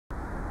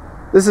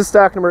This is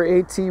stock number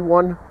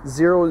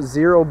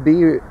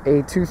 8T100B,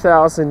 a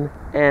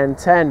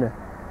 2010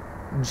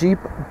 Jeep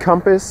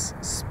Compass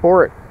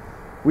Sport.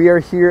 We are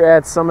here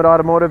at Summit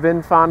Automotive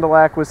in Fond du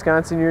Lac,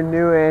 Wisconsin, your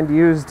new and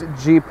used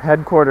Jeep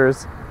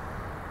headquarters.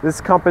 This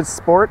Compass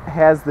Sport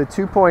has the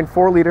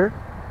 2.4 liter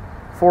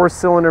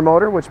 4-cylinder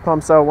motor, which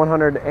pumps out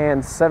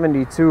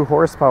 172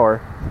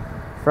 horsepower.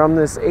 From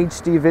this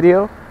HD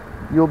video,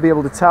 you'll be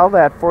able to tell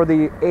that for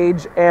the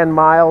age and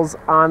miles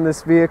on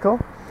this vehicle,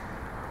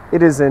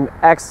 it is in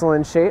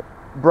excellent shape.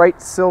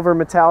 Bright silver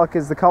metallic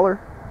is the color.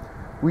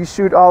 We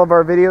shoot all of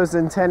our videos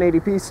in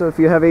 1080p, so if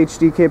you have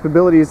HD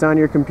capabilities on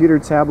your computer,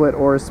 tablet,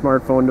 or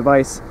smartphone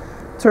device,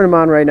 turn them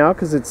on right now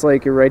because it's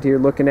like you're right here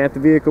looking at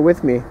the vehicle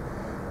with me.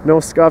 No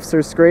scuffs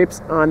or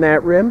scrapes on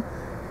that rim.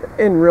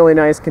 In really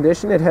nice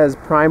condition. It has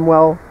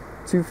Primewell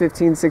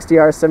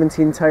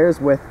 215/60R17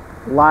 tires with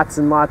lots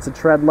and lots of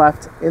tread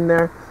left in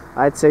there.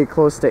 I'd say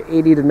close to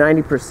 80 to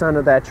 90%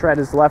 of that tread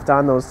is left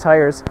on those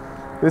tires.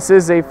 This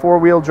is a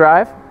four-wheel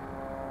drive.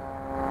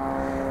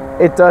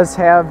 It does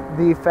have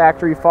the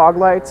factory fog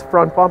lights,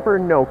 front bumper,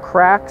 no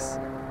cracks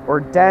or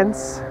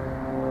dents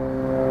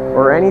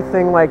or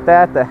anything like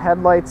that. The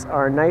headlights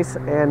are nice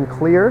and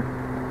clear.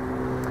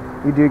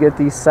 You do get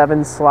the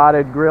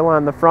 7-slotted grille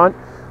on the front.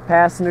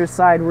 Passenger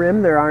side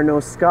rim, there are no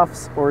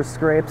scuffs or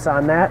scrapes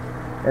on that,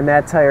 and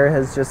that tire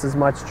has just as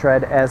much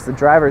tread as the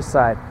driver's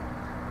side.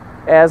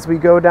 As we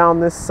go down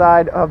this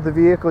side of the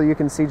vehicle, you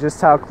can see just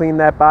how clean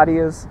that body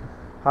is,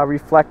 how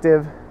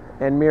reflective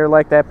and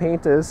mirror-like that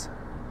paint is.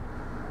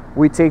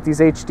 We take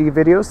these HD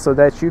videos so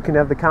that you can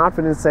have the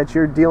confidence that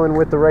you're dealing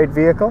with the right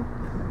vehicle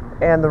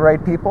and the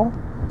right people,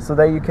 so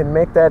that you can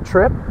make that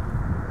trip,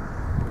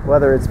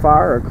 whether it's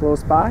far or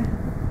close by.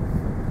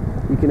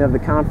 You can have the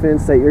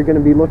confidence that you're going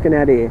to be looking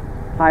at a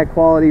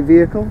high-quality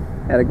vehicle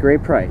at a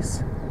great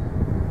price.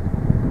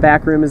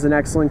 Back rim is in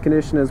excellent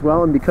condition as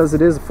well, and because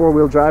it is a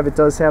four-wheel drive, it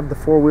does have the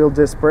four-wheel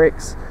disc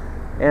brakes,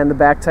 and the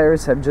back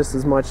tires have just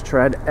as much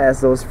tread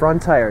as those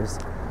front tires.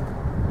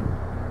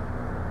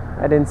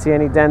 I didn't see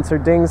any dents or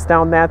dings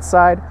down that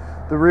side.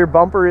 The rear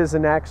bumper is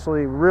in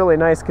actually really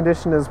nice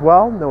condition as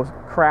well. No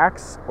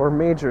cracks or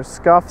major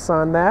scuffs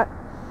on that.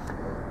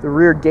 The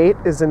rear gate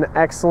is in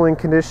excellent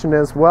condition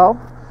as well.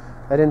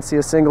 I didn't see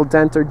a single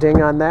dent or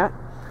ding on that.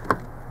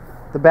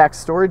 The back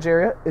storage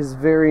area is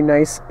very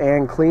nice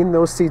and clean.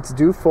 Those seats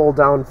do fold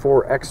down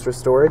for extra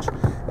storage,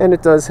 and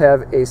it does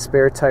have a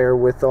spare tire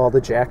with all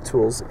the jack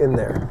tools in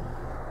there.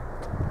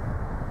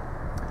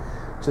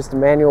 Just a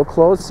manual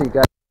close, so you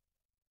got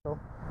to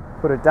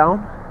put it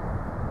down.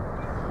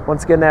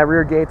 Once again, that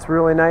rear gate's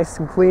really nice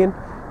and clean.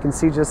 You can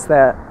see just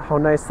that how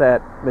nice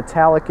that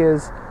metallic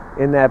is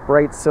in that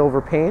bright silver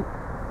paint.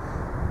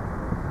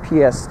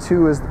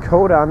 PS2 is the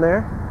code on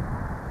there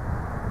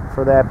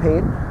for that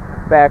paint.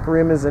 Back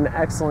rim is in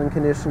excellent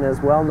condition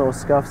as well, no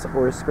scuffs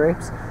or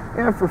scrapes.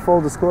 And for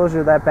full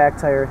disclosure, that back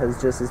tire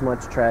has just as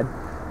much tread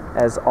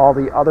as all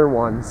the other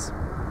ones.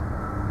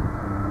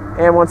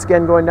 And once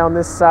again, going down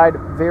this side,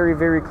 very,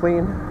 very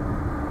clean.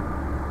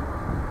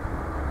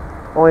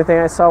 Only thing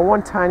I saw,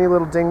 one tiny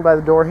little ding by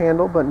the door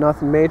handle, but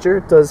nothing major.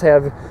 It does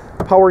have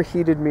power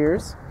heated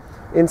mirrors.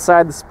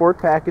 Inside, the Sport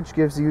package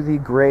gives you the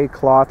gray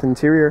cloth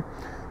interior.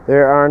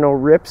 There are no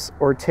rips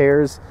or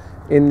tears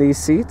in these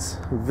seats.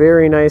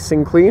 Very nice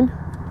and clean.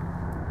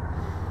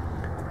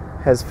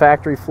 Has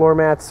factory floor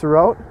mats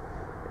throughout,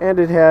 and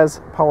it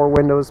has power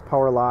windows,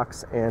 power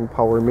locks, and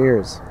power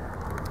mirrors.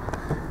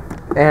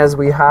 As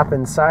we hop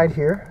inside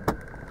here,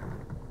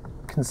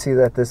 you can see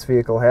that this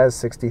vehicle has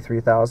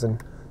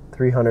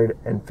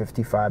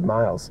 63,355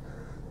 miles.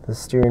 The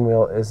steering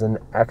wheel is in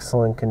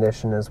excellent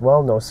condition as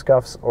well, no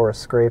scuffs or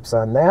scrapes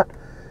on that.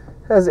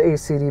 Has a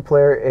CD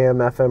player,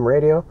 AM/FM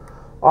radio,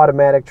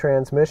 automatic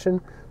transmission,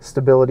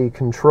 stability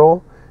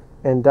control,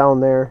 and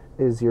down there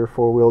is your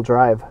four-wheel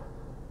drive.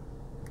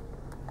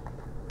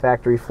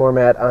 Factory floor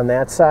mat on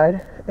that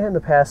side, and the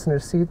passenger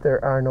seat,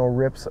 there are no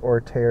rips or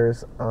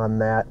tears on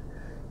that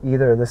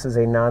either. This is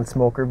a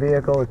non-smoker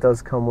vehicle. It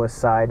does come with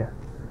side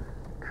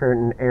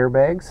curtain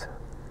airbags,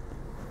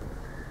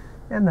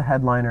 and the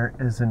headliner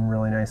is in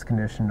really nice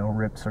condition, no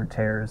rips or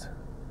tears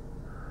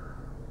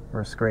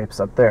or scrapes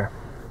up there.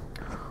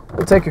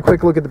 We'll take a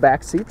quick look at the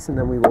back seats, and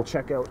then we will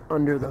check out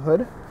under the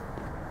hood.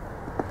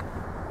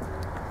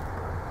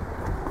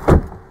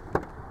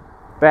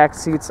 Back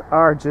seats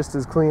are just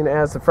as clean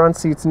as the front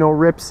seats. No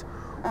rips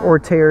or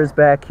tears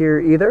back here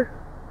either.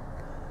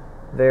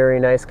 Very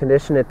nice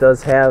condition. It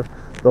does have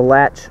the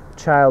latch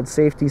child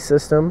safety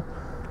system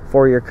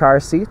for your car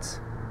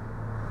seats.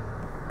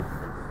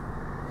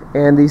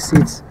 And these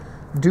seats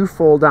do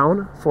fold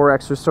down for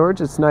extra storage.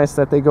 It's nice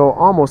that they go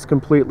almost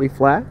completely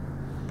flat.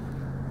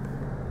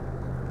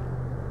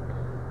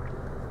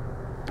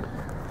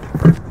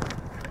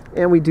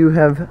 And we do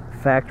have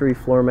factory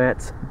floor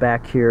mats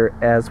back here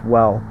as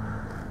well.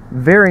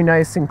 Very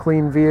nice and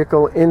clean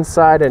vehicle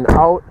inside and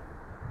out.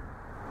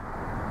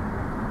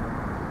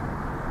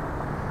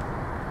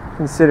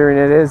 Considering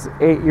it is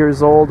 8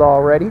 years old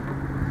already.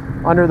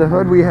 Under the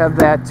hood we have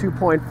that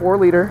 2.4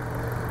 liter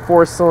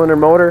 4-cylinder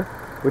motor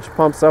which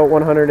pumps out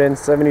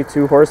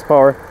 172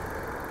 horsepower.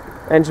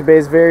 Engine bay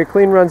is very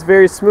clean, runs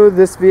very smooth.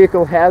 This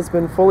vehicle has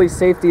been fully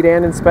safetied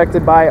and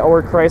inspected by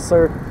our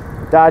Chrysler,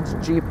 Dodge,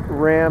 Jeep,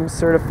 Ram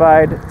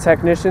certified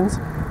technicians.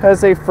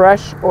 Has a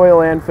fresh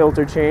oil and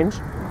filter change.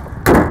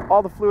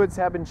 All the fluids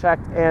have been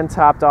checked and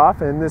topped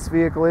off, and this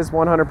vehicle is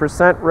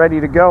 100% ready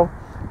to go.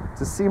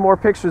 To see more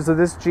pictures of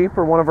this Jeep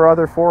or one of our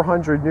other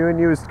 400 new and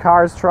used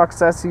cars, trucks,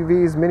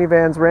 SUVs,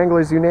 minivans,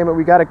 Wranglers, you name it,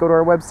 we got it. Go to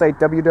our website,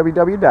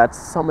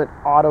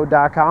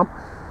 www.summitauto.com.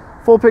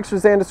 Full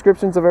pictures and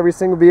descriptions of every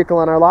single vehicle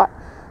on our lot.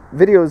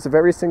 Videos of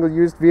every single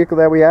used vehicle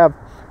that we have,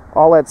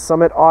 all at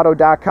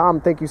summitauto.com.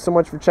 Thank you so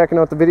much for checking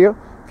out the video.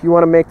 If you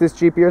want to make this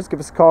Jeep yours, give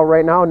us a call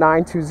right now,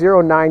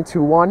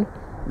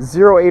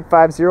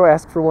 920-921-0850.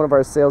 Ask for one of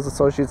our sales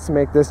associates to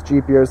make this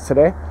Jeep yours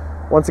today.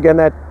 Once again,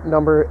 that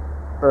number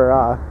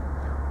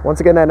is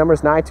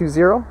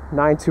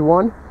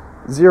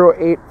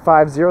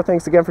 920-921-0850.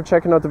 Thanks again for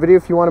checking out the video.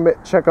 If you want to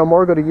check out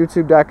more, go to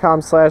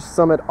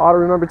youtube.com/summitauto.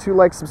 Remember to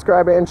like,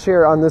 subscribe, and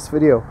share on this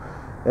video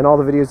and all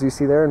the videos you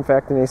see there. In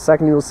fact, in a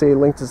second, you will see a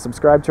link to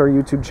subscribe to our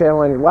YouTube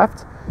channel on your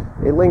left,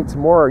 a link to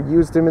more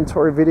used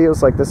inventory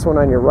videos like this one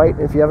on your right.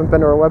 If you haven't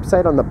been to our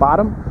website, on the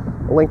bottom,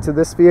 a link to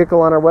this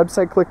vehicle on our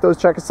website. Click those,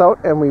 check us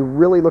out, and we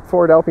really look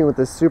forward to helping you with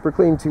this super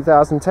clean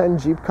 2010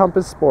 Jeep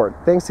Compass Sport.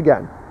 Thanks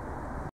again.